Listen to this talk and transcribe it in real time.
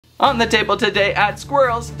On the table today at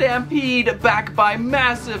Squirrel Stampede, backed by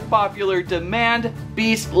massive popular demand,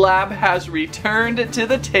 Beast Lab has returned to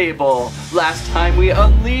the table. Last time we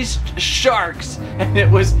unleashed sharks, and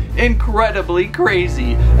it was incredibly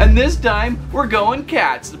crazy. And this time, we're going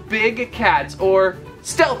cats, big cats, or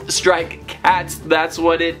stealth strike cats. That's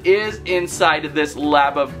what it is. Inside of this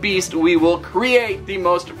lab of beast, we will create the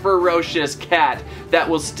most ferocious cat that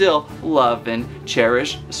will still love and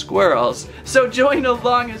cherish squirrels. So join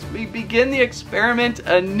along as we begin the experiment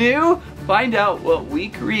anew. Find out what we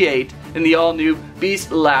create in the all-new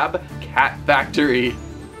Beast Lab Cat Factory.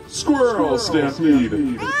 Squirrel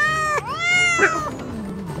Stampede.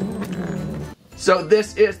 So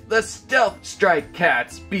this is the Stealth Strike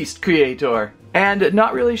Cats Beast Creator. And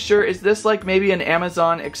not really sure, is this like maybe an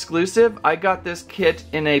Amazon exclusive? I got this kit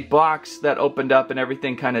in a box that opened up and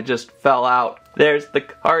everything kind of just fell out. There's the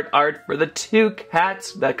card art for the two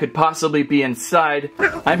cats that could possibly be inside.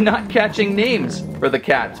 I'm not catching names for the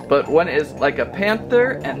cats, but one is like a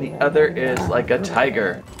panther and the other is like a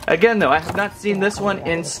tiger. Again though, I have not seen this one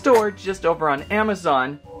in store, just over on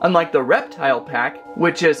Amazon. Unlike the reptile pack,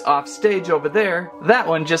 which is off stage over there, that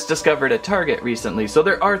one just discovered at Target recently. So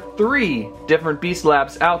there are 3 different Beast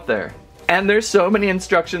Labs out there. And there's so many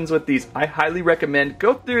instructions with these. I highly recommend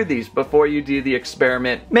go through these before you do the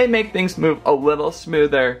experiment. May make things move a little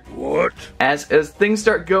smoother. What? As things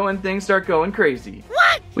start going crazy.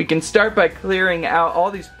 What? We can start by clearing out all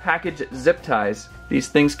these package zip ties. These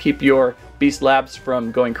things keep your Beast Labs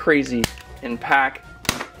from going crazy in pack.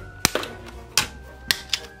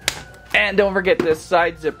 And don't forget this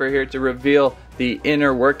side zipper here to reveal the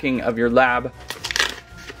inner working of your lab.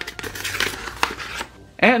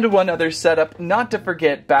 And one other setup, not to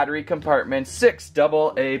forget battery compartments, 6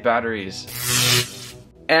 AA batteries.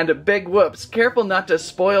 And a big whoops, careful not to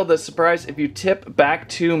spoil the surprise. If you tip back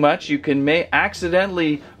too much, you may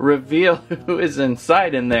accidentally reveal who is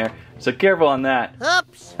inside in there. So careful on that.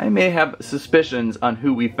 Oops. I may have suspicions on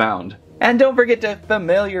who we found. And don't forget to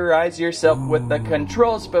familiarize yourself with the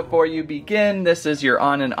controls before you begin. This is your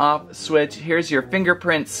on and off switch. Here's your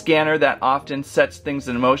fingerprint scanner that often sets things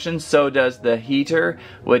in motion. So does the heater,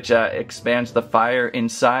 which expands the fire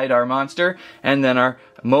inside our monster. And then our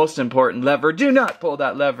most important lever. Do not pull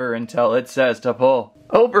that lever until it says to pull.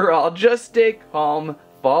 Overall, just stay calm.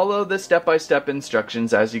 Follow the step-by-step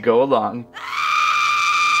instructions as you go along.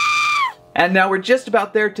 And now we're just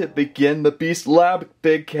about there to begin the Beast Lab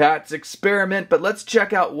Big Cats experiment, but let's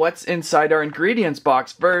check out what's inside our ingredients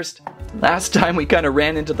box first. Last time we kind of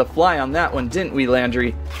ran into the fly on that one, didn't we,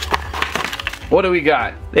 Landry? What do we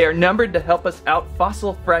got? They are numbered to help us out.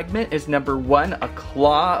 Fossil fragment is number 1, a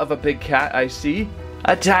claw of a big cat I see.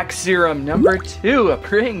 Attack serum, number 2, a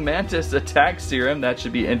praying mantis attack serum, that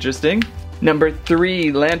should be interesting. Number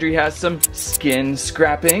 3, Landry has some skin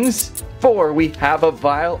scrappings. 4, we have a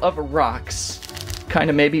vial of rocks. Kind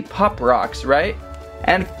of maybe pop rocks, right?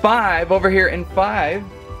 And 5, over here in 5,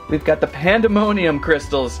 we've got the pandemonium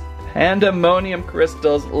crystals. Pandemonium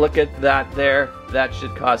crystals, look at that there. That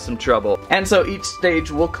should cause some trouble. And so each stage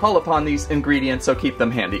will call upon these ingredients, so keep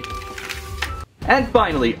them handy. And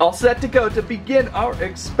finally, all set to go to begin our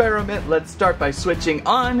experiment. Let's start by switching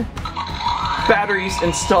on. Batteries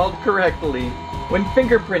installed correctly. When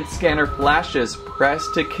fingerprint scanner flashes, press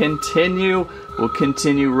to continue. We'll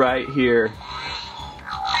continue right here.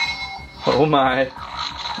 Oh my.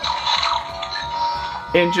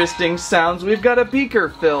 Interesting sounds. We've got a beaker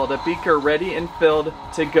filled, a beaker ready and filled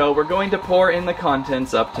to go. We're going to pour in the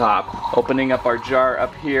contents up top. Opening up our jar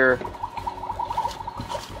up here.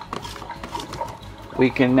 We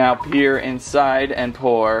can now peer inside and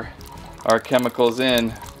pour our chemicals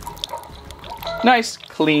in. Nice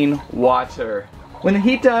clean water. When the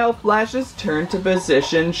heat dial flashes, turn to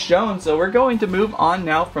position shown. So we're going to move on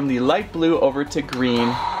now from the light blue over to green.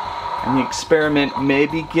 And the experiment may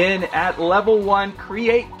begin at level 1,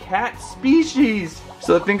 create cat species.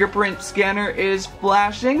 So the fingerprint scanner is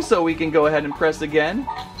flashing, so we can go ahead and press again.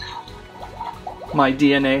 My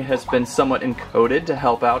DNA has been somewhat encoded to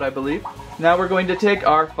help out, I believe. Now we're going to take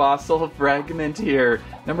our fossil fragment here.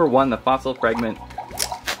 Number 1, the fossil fragment.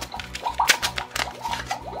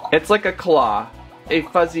 It's like a claw, a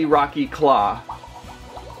fuzzy rocky claw.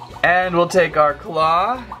 And we'll take our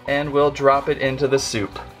claw and we'll drop it into the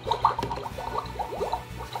soup.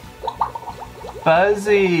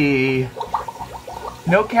 Fuzzy.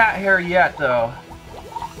 No cat hair yet though.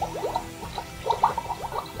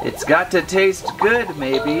 It's got to taste good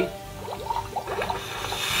maybe.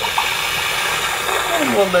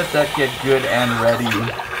 And we'll let that get good and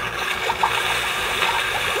ready.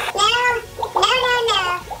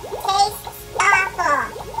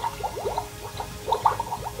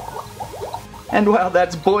 And while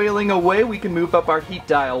that's boiling away, we can move up our heat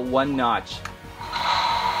dial 1 notch.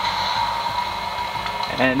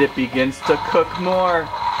 And it begins to cook more.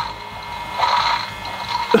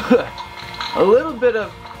 A little bit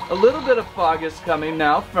of fog is coming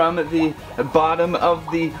now from the bottom of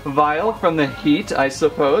the vial, from the heat, I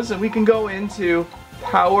suppose, and we can go into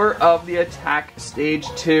power of the attack stage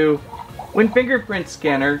 2. When fingerprint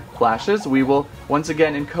scanner flashes, we will once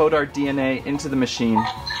again encode our DNA into the machine.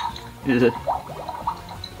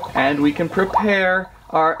 And we can prepare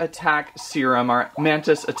our attack serum, our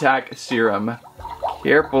mantis attack serum.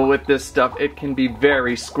 Careful with this stuff, it can be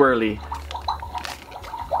very squirrely.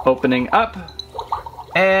 Opening up,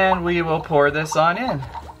 and we will pour this on in.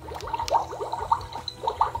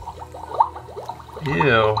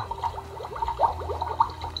 Ew.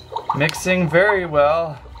 Mixing very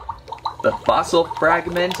well. The fossil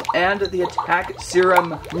fragment and the attack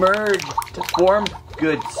serum merge to form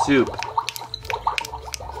good soup.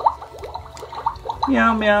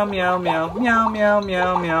 Meow meow meow meow meow meow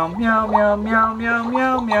meow meow meow meow meow meow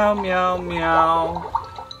meow meow meow meow.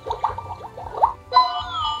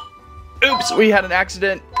 Oops, we had an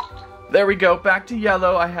accident. There we go, back to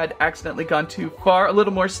yellow. I had accidentally gone too far. A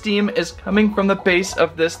little more steam is coming from the base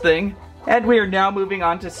of this thing. And we are now moving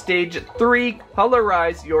on to stage 3,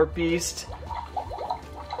 colorize your beast.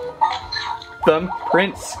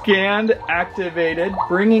 Thumbprint scanned, activated,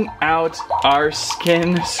 bringing out our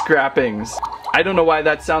skin scrappings. I don't know why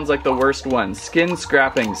that sounds like the worst one. Skin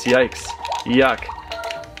scrappings, yikes, yuck.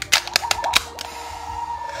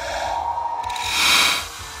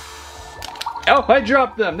 Oh, I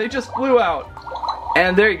dropped them, they just flew out.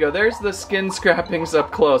 And there you go, there's the skin scrappings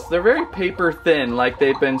up close. They're very paper thin, like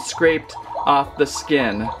they've been scraped off the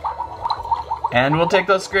skin. And we'll take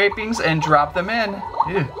those scrapings and drop them in.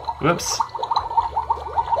 Ew, whoops.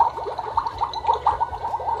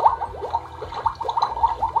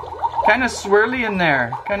 Kind of swirly in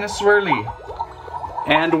there, kind of swirly.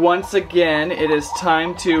 And once again, it is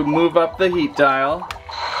time to move up the heat dial.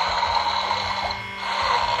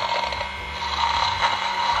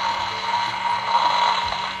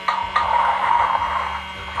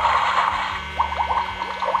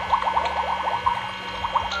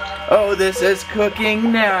 Oh, this is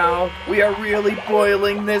cooking now. We are really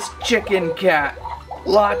boiling this chicken cat.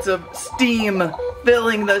 Lots of steam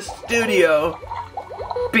filling the studio.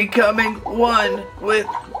 Becoming one with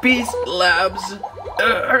Beast Labs.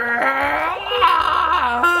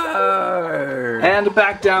 And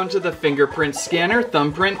back down to the fingerprint scanner,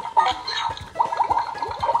 thumbprint.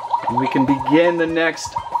 And we can begin the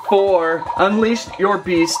next 4. Unleash your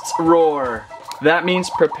beast's roar. That means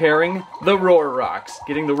preparing the roar rocks,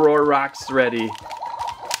 getting the roar rocks ready.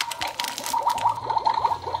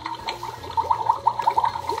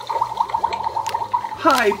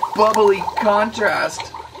 High bubbly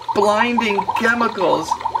contrast, blinding chemicals.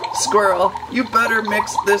 Squirrel, you better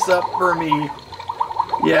mix this up for me.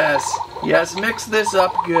 Yes, mix this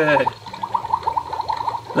up good.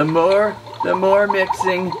 The more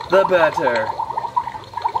mixing, the better.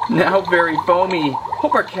 Now very foamy.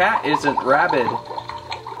 Hope our cat isn't rabid.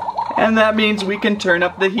 And that means we can turn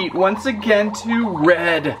up the heat once again to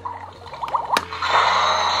red.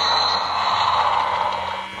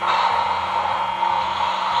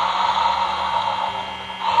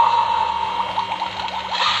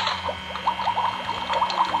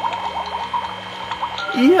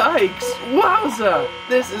 Yikes! Wowza!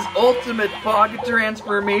 This is ultimate fog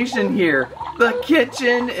transformation here. The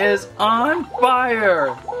kitchen is on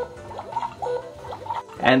fire!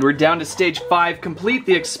 And we're down to stage 5, complete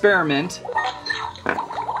the experiment.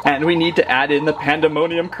 And we need to add in the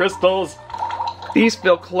pandemonium crystals. These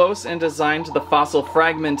feel close and designed to the fossil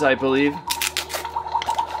fragment, I believe.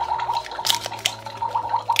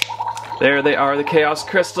 There they are, the chaos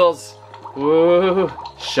crystals. Woo,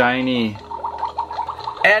 shiny.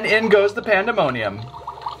 And in goes the pandemonium.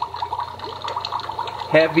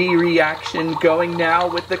 Heavy reaction going now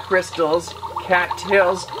with the crystals.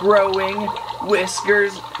 Cattails growing.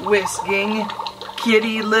 Whiskers whisking,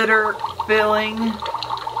 kitty litter filling,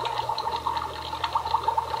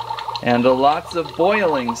 and lots of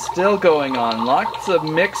boiling still going on, lots of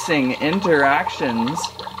mixing interactions.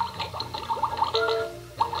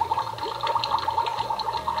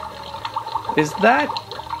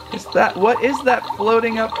 What is that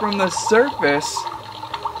floating up from the surface?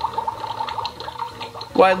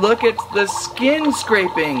 Why, look, it's the skin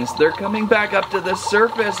scrapings. They're coming back up to the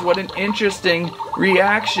surface. What an interesting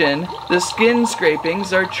reaction. The skin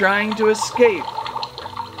scrapings are trying to escape.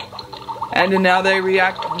 And now they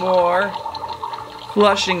react more,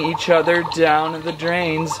 flushing each other down the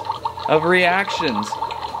drains of reactions.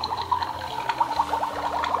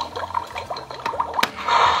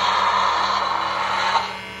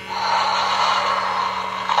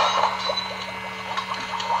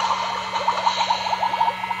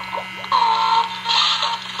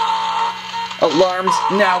 Alarms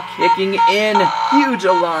now kicking in. Huge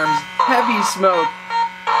alarms. Heavy smoke.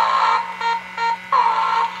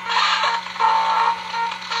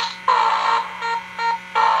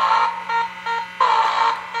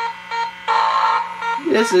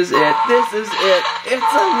 This is it. This is it.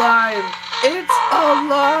 It's alive. It's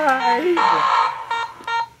alive.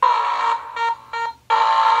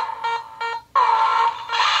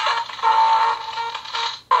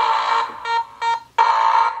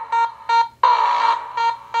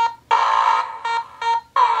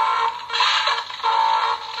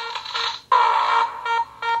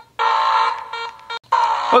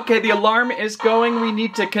 Okay, the alarm is going. We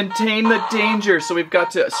need to contain the danger, so we've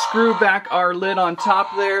got to screw back our lid on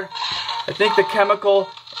top there. I think the chemical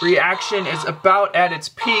reaction is about at its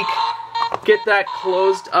peak. Get that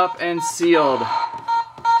closed up and sealed.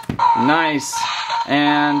 Nice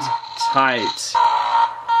and tight.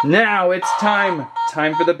 Now it's time.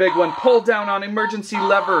 Time for the big one. Pull down on emergency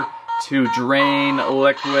lever to drain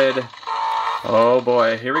liquid. Oh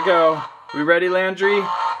boy, here we go. We ready, Landry?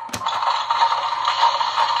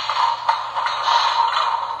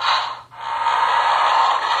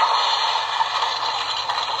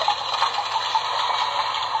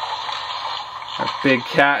 Our big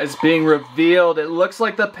cat is being revealed. It looks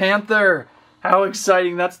like the panther. How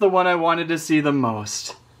exciting. That's the one I wanted to see the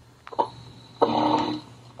most. The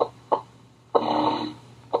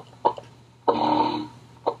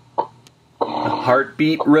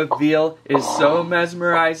heartbeat reveal is so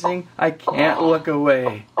mesmerizing, I can't look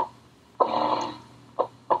away.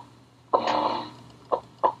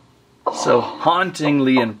 So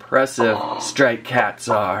hauntingly impressive, striped cats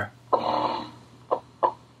are.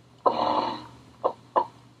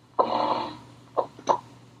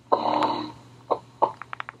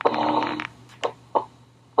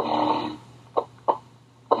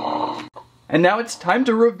 And now it's time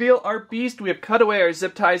to reveal our beast. We have cut away our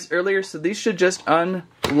zip ties earlier, so these should just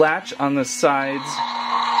unlatch on the sides.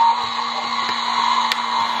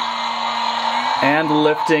 And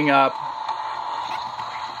lifting up.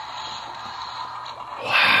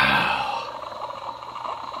 Wow.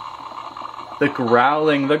 The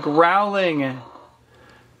growling, the growling.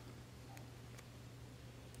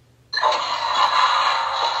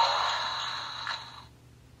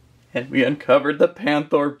 And we uncovered the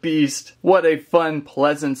Panther beast. What a fun,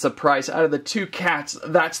 pleasant surprise. Out of the two cats,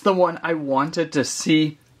 that's the one I wanted to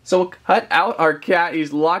see. So we'll cut out our cat.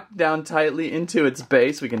 He's locked down tightly into its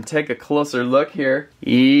base. We can take a closer look here.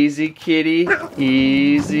 Easy, kitty.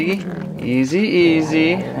 Easy. Easy,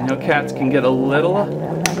 easy. I know cats can get a little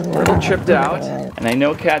tripped out. And I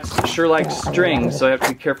know cats sure like strings, so I have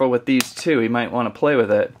to be careful with these too. He might want to play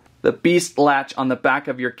with it. The beast latch on the back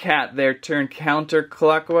of your cat there, turn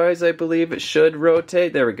counterclockwise, I believe it should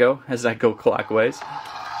rotate. There we go, as I go clockwise.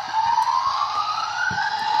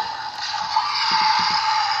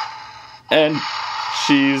 And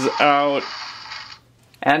she's out.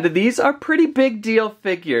 And these are pretty big deal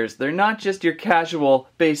figures. They're not just your casual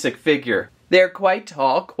basic figure. They're quite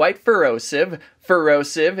tall, quite ferocive.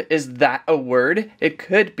 Ferocive, is that a word? It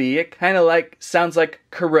could be. It kind of sounds like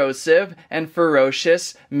corrosive and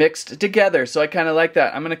ferocious mixed together. So I kind of like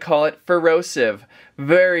that. I'm going to call it ferocive.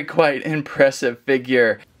 Very quite impressive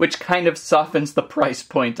figure, which kind of softens the price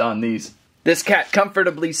point on these. This cat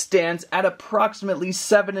comfortably stands at approximately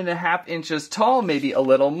 7.5 inches tall, maybe a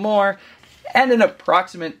little more, and an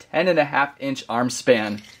approximate 10.5-inch arm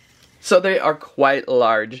span. So they are quite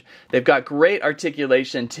large. They've got great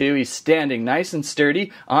articulation too. He's standing nice and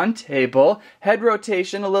sturdy on table. Head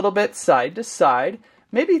rotation a little bit side to side.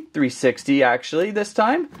 Maybe 360 actually this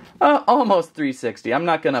time. Almost 360. I'm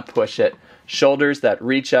not gonna push it. Shoulders that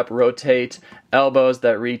reach up, rotate. Elbows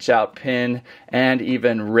that reach out, pin, and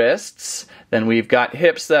even wrists. Then we've got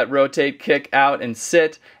hips that rotate, kick out, and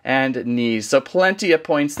sit, and knees. So plenty of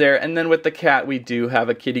points there. And then with the cat, we do have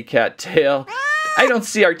a kitty cat tail. I don't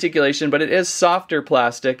see articulation, but it is softer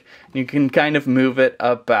plastic. You can kind of move it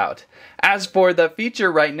about. As for the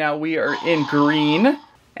feature right now, we are in green.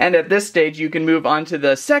 And at this stage, you can move on to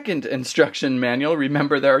the second instruction manual.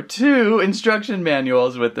 Remember, there are 2 instruction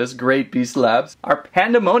manuals with this great Beast Labs. Our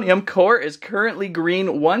Pandemonium core is currently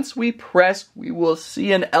green. Once we press, we will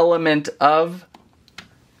see an element of...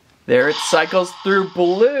 There it cycles through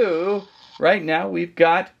blue. Right now, we've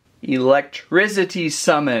got electricity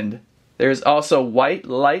summoned. There's also white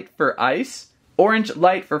light for ice, orange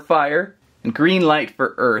light for fire, and green light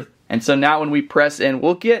for earth. And so now when we press in,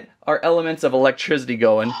 we'll get our elements of electricity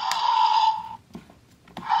going.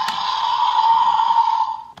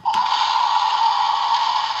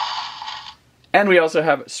 And we also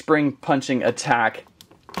have spring punching attack.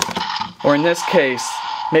 Or in this case,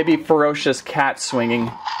 Maybe ferocious cat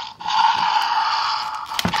swinging.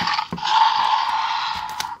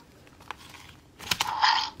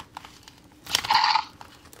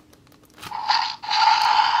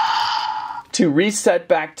 To reset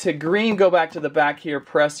back to green, go back to the back here,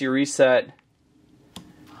 press your reset.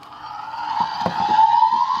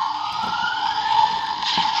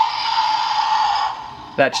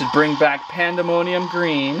 That should bring back Pandemonium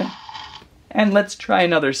green. And let's try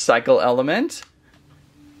another cycle element.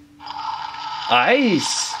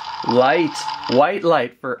 Ice! Light. White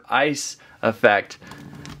light for ice effect.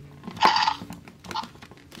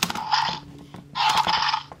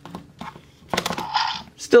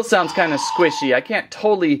 Still sounds kind of squishy. I can't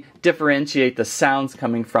totally differentiate the sounds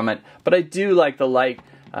coming from it, but I do like the light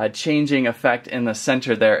changing effect in the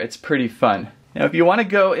center there. It's pretty fun. Now if you want to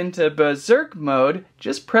go into Berserk mode,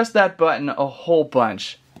 just press that button a whole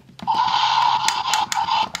bunch.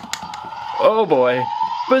 Oh boy,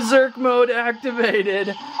 Berserk mode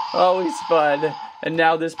activated. Always fun. And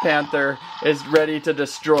now this Panther is ready to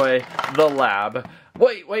destroy the lab.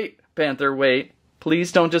 Wait, Panther, wait.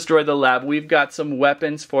 Please don't destroy the lab. We've got some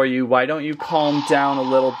weapons for you. Why don't you calm down a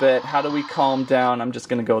little bit? How do we calm down? I'm just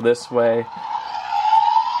gonna go this way.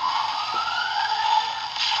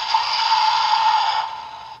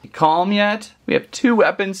 Calm yet? We have 2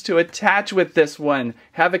 weapons to attach with this one.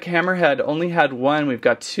 Havoc Hammerhead only had 1. We've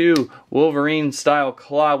got 2 Wolverine-style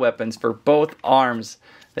claw weapons for both arms.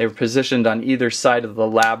 They were positioned on either side of the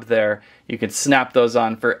lab there. You can snap those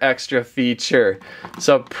on for extra feature.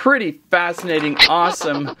 So pretty fascinating,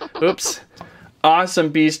 awesome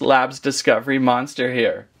Beast Labs discovery monster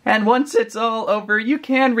here. And once it's all over, you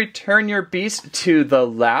can return your beast to the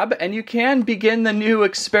lab and you can begin the new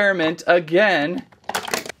experiment again.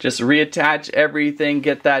 Just reattach everything,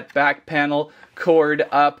 get that back panel cord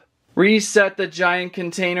up. Reset the giant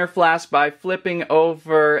container flask by flipping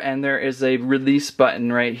over, and there is a release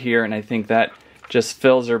button right here, and I think that just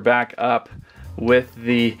fills her back up with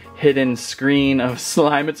the hidden screen of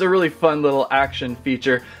slime. It's a really fun little action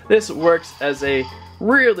feature. This works as a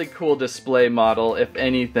really cool display model, if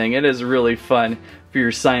anything. It is really fun for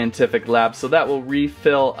your scientific lab. So that will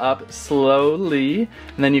refill up slowly,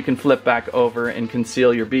 and then you can flip back over and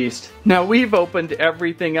conceal your beast. Now we've opened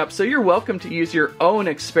everything up, so you're welcome to use your own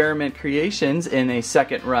experiment creations in a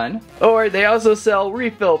second run. Or they also sell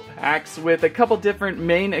refill packs with a couple different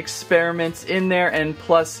main experiments in there, and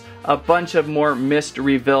plus a bunch of more mist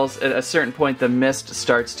reveals. At a certain point the mist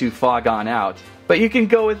starts to fog on out. But you can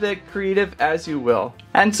go with it creative as you will.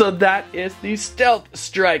 And so that is the Stealth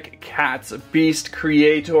Strike Cats Beast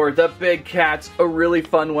Creator. The big cats, a really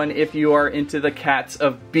fun one if you are into the cats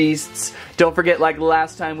of beasts. Don't forget, like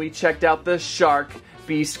last time, we checked out the Shark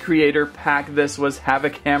Beast Creator pack. This was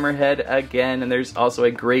Havoc Hammerhead again, and there's also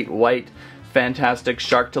a great white fantastic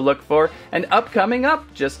shark to look for. And upcoming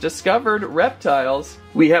up, just discovered reptiles.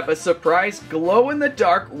 We have a surprise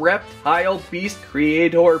glow-in-the-dark reptile Beast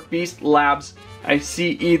Creator Beast Labs. I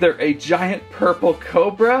see either a giant purple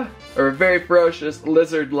cobra or a very ferocious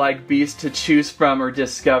lizard-like beast to choose from or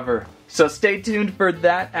discover. So stay tuned for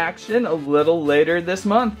that action a little later this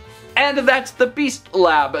month. And that's the Beast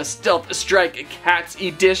Lab, a Stealth Strike Cats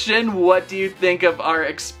edition. What do you think of our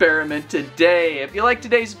experiment today? If you like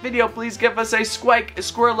today's video, please give us a squike, a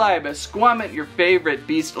squirrel-libe, a squammet, your favorite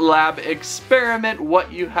Beast Lab experiment,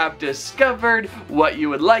 what you have discovered, what you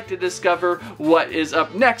would like to discover, what is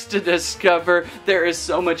up next to discover. There is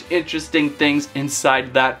so much interesting things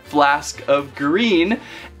inside that flask of green.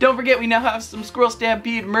 Don't forget, we now have some Squirrel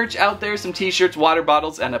Stampede merch out there, some t-shirts, water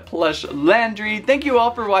bottles, and a plush Landry. Thank you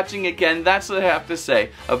all for watching again. That's what I have to say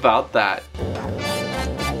about that.